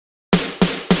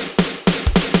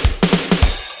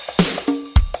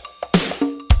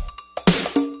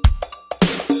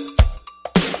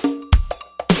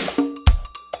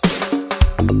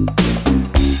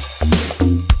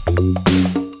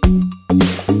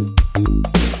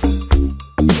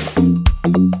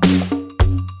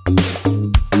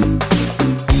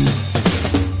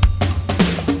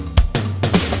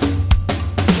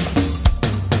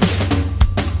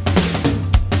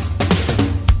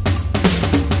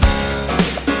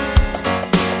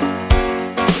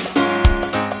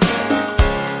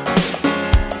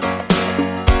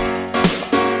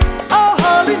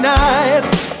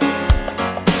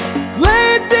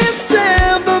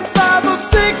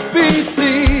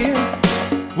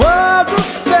was a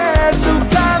special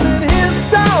time in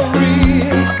history.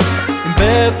 In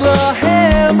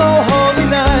Bethlehem, oh holy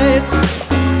night,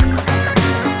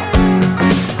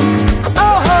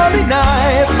 oh holy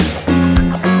night.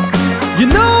 You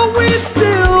know we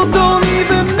still don't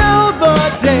even know the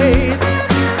date,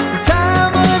 the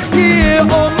time of year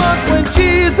or month when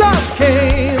Jesus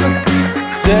came.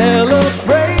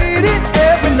 Celebrate it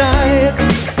every night.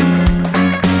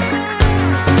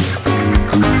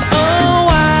 Oh,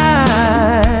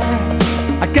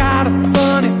 I got a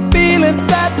funny feeling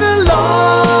that the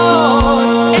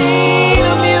Lord ain't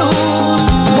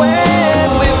amused when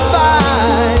we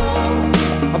fight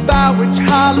about which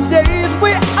holidays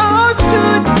we all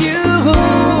should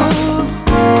use.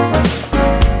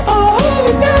 Oh,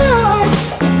 holy night,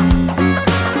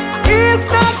 it's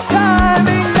not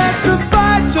timing that's the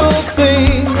vital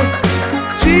thing.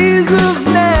 Jesus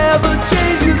never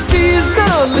changes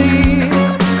seasonally,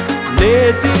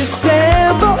 late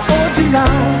December or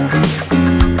July.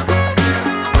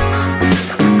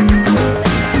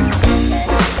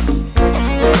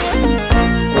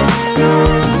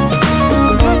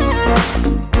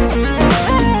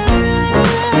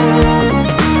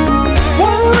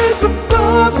 War is a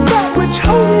fuss about which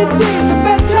holy days are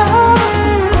better.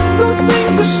 Those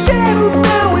things are shadows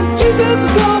now, and Jesus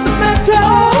is all that matters.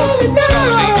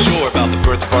 Scholars ain't sure about the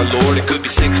birth of our Lord. It could be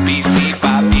 6 BC,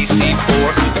 5 BC,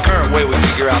 4. The current way we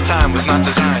figure out time was not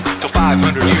designed till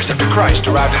 500 years after Christ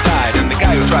arrived and died. And the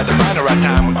guy who tried to find the right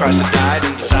time when Christ had died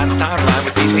and designed the timeline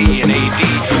with BC and AD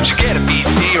should get a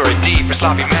BC or a D for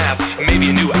sloppy math, and maybe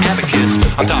a new abacus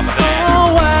on top of that.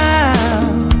 Oh wow,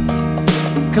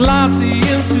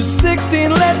 Colossians 2:16,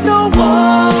 let no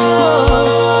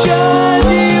one judge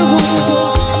you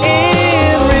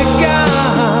in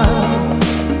regard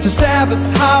to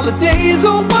Sabbaths, holidays,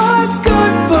 or what's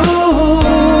good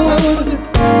food.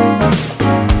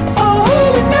 Oh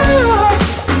holy night,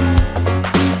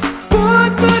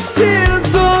 put the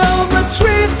tinsel on the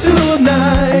tree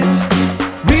tonight.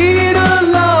 Read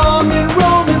along in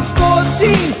Romans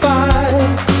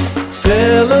 14:5.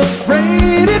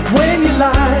 Celebrate it when you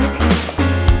like.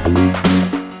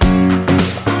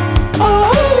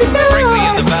 Oh holy Frankly,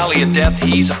 in the night, valley of death,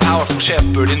 he's a powerful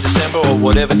shepherd. In December or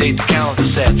whatever date the calendar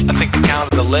sets, I think the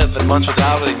count of 11 months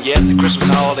without it, and yet the Christmas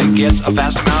holiday gets a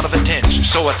vast amount of attention.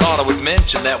 So I thought I would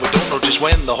mention that we don't know just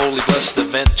when the holy blessed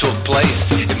event took place.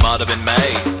 It might have been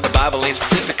May. The Bible ain't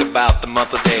specific about the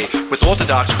month or day. With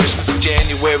Orthodox, Christmas is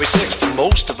January 6th. For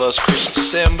most of us Christians,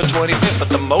 December 25th. But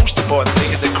the most important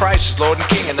thing is that Christ is Lord and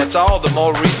King, and that's all the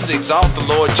more reason to exalt the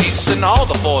Lord Jesus in all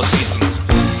the 4 seasons.